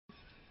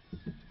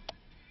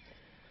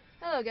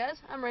Hello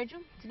guys, I'm Rachel.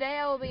 Today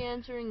I will be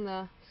answering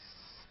the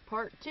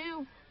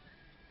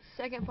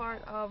second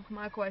part of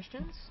my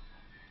questions.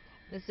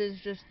 This is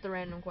just the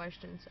random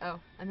questions. Oh,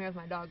 I'm here with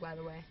my dog, by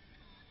the way.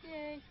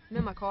 Yay. I'm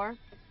in my car.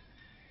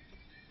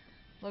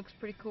 Looks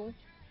pretty cool.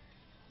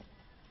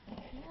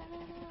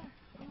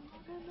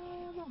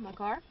 My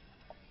car.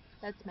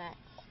 That's Max.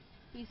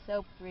 He's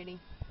so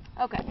pretty.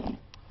 Okay,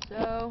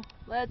 so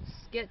let's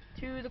get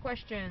to the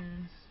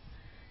questions.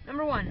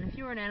 Number 1, if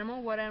you were an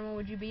animal, what animal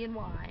would you be and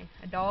why?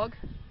 A dog?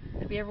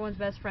 That'd be everyone's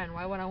best friend.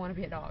 Why would I want to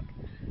be a dog?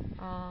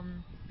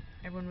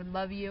 Everyone would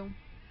love you.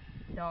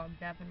 Dog,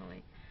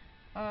 definitely.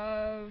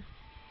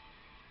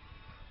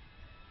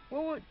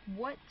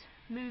 What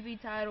movie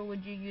title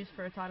would you use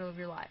for a title of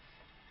your life?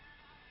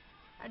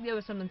 I'd go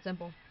with something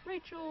simple.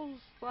 Rachel's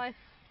Life.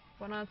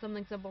 Why not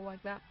something simple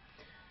like that?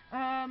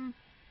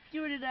 If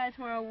you were to die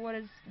tomorrow, what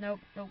is... Nope.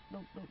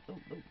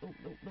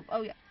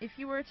 Oh yeah, if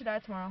you were to die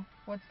tomorrow,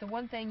 what's the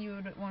one thing you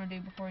would want to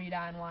do before you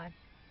die and why?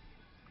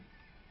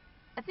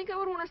 I think I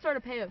would want to start a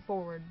pay it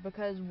forward,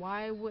 because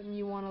why wouldn't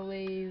you want to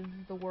leave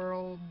the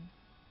world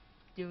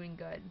doing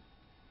good?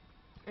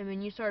 I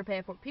mean, you start a pay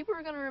it forward. People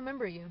are going to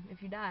remember you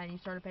if you die and you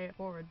start a pay it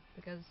forward,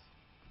 because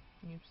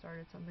you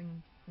started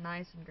something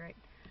nice and great.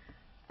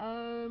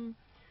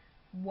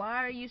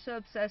 Why are you so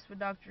obsessed with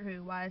Doctor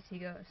Who? Why is he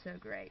so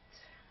great?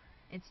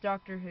 It's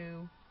Doctor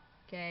Who.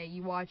 Okay,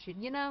 you watch it.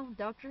 You know,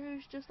 Doctor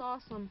Who's just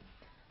awesome.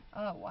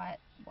 Why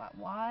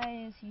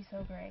is he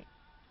so great?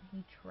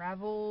 He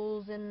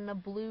travels in a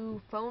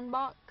blue phone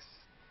box,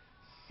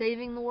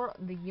 saving the world,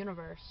 the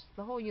universe,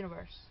 the whole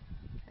universe.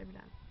 Every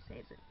time,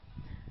 saves it.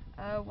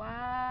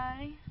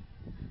 Why?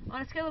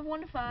 On a scale of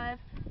 1 to 5,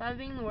 5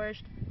 being the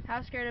worst,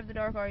 how scared of the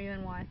dark are you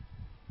and why?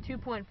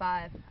 2.5.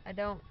 I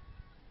don't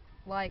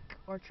like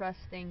or trust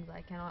things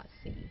I cannot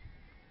see.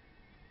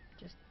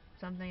 Just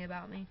something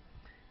about me.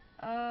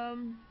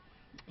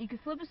 You can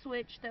flip a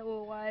switch that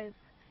will wipe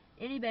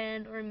any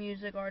band or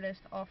music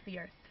artist off the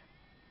earth.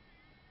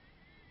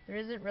 There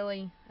isn't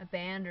really a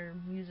band or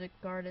music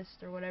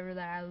artist or whatever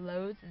that I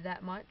loathe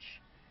that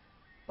much,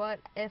 but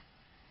if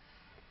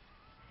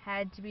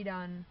had to be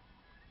done,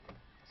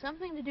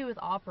 something to do with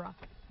opera.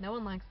 No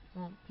one likes,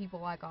 well, people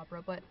like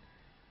opera, but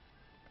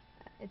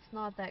it's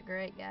not that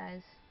great,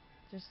 guys.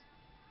 Just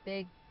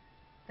big,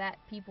 fat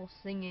people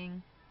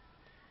singing.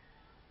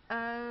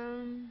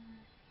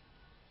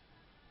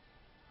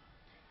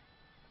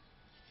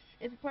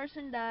 If a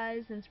person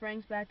dies and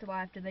springs back to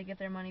life, do they get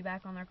their money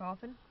back on their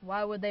coffin?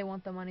 Why would they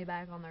want the money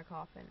back on their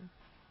coffin?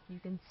 You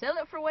can sell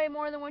it for way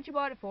more than what you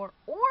bought it for,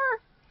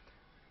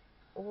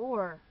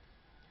 or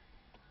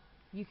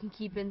you can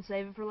keep it and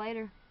save it for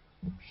later.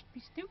 Should be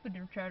stupid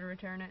to try to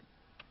return it.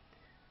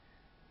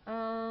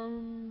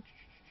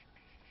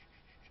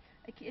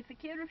 If a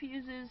kid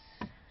refuses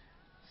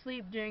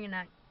sleep during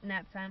a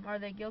nap time, are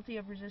they guilty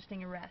of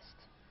resisting arrest?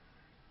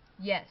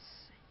 Yes.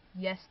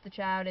 Yes, the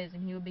child is,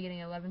 and he will be getting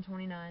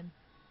 1129.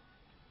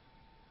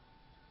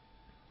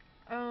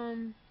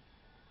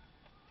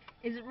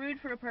 Is it rude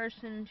for a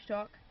person to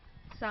talk?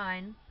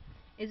 Sign.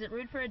 Is it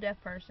rude for a deaf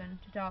person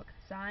to talk?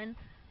 Sign.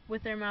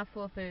 With their mouth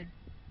full of food?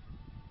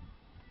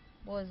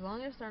 Well, as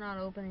long as they're not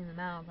opening the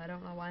mouth, I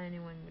don't know why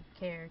anyone would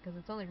care, because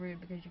it's only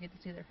rude because you get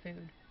to see their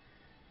food.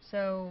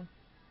 So,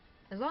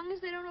 as long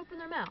as they don't open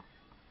their mouth.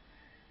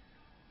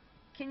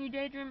 Can you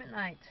daydream at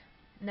night?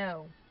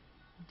 No.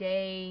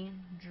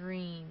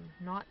 Daydream,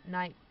 not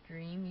night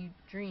dream. You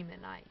dream at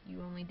night.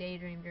 You only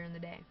daydream during the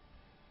day.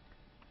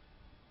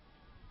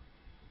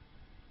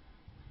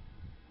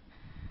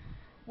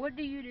 What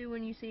do you do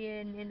when you see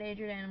an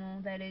endangered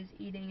animal that is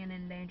eating an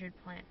endangered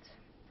plant?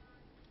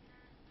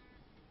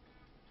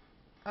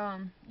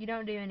 You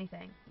don't do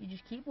anything. You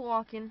just keep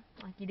walking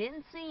like you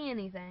didn't see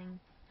anything,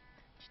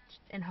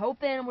 and hope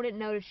the animal didn't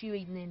notice you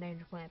eating the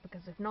endangered plant,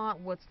 because if not,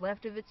 what's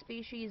left of its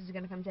species is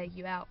going to come take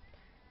you out,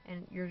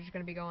 and you're just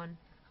going to be going.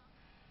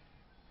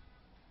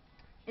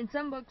 In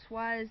some books,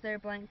 why is there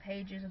blank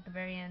pages at the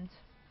very end?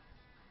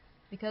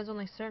 Because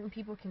only certain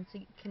people can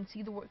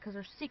see the word, because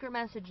there's secret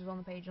messages on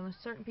the page. Only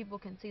certain people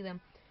can see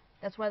them.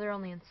 That's why they're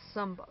only in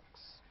some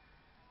books.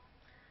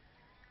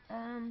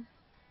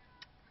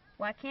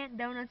 Why can't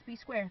donuts be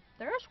square?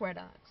 There are square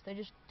donuts. They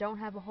just don't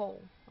have a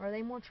hole. Or are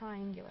they more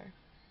triangular?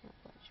 Not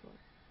quite sure.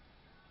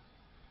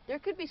 There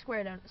could be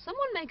square donuts.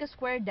 Someone make a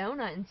square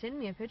donut and send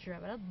me a picture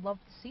of it. I'd love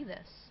to see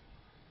this.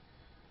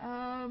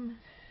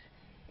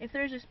 If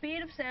there's a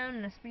speed of sound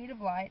and a speed of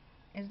light,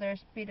 is there a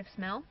speed of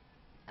smell?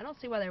 I don't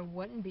see why there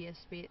wouldn't be a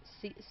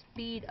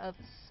speed of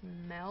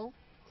smell.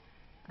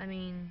 I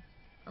mean,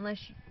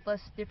 unless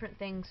different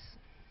things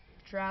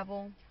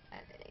travel,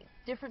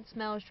 different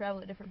smells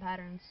travel at different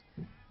patterns,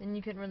 then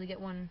you couldn't really get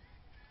one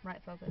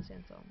right focus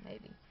in. So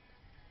maybe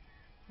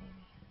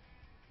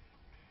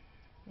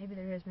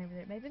there is,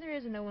 maybe there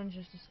is, and no one's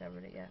just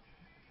discovered it yet.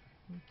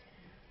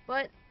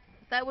 But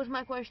that was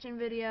my question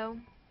video.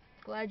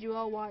 Glad you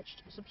all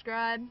watched.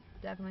 Subscribe,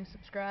 definitely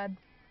subscribe,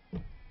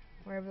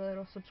 wherever the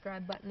little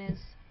subscribe button is.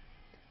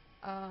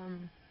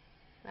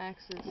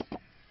 Max is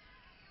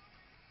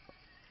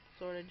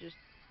sort of just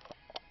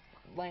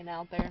laying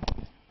out there.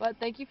 But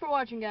thank you for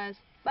watching, guys.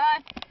 Bye!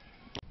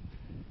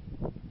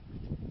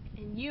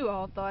 And you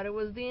all thought it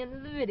was the end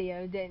of the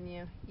video, didn't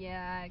you?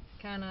 Yeah, I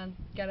kinda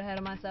got ahead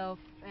of myself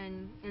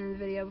and ended the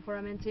video before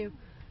I meant to.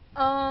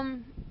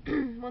 One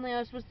thing I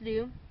was supposed to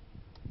do,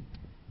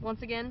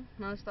 once again,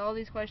 most all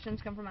these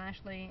questions come from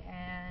Ashley,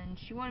 and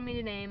she wanted me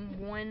to name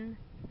one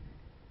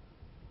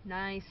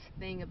nice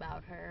thing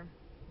about her.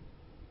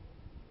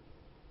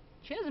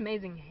 She has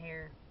amazing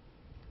hair.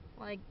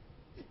 Like,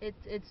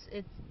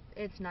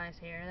 it's nice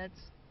hair. That's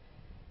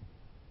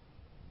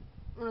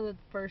one of the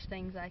first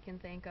things I can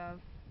think of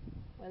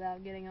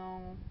without getting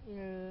all,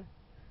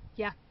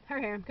 yeah, her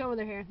hair. I'm going with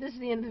her hair. This is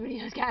the end of the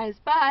video, guys.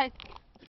 Bye!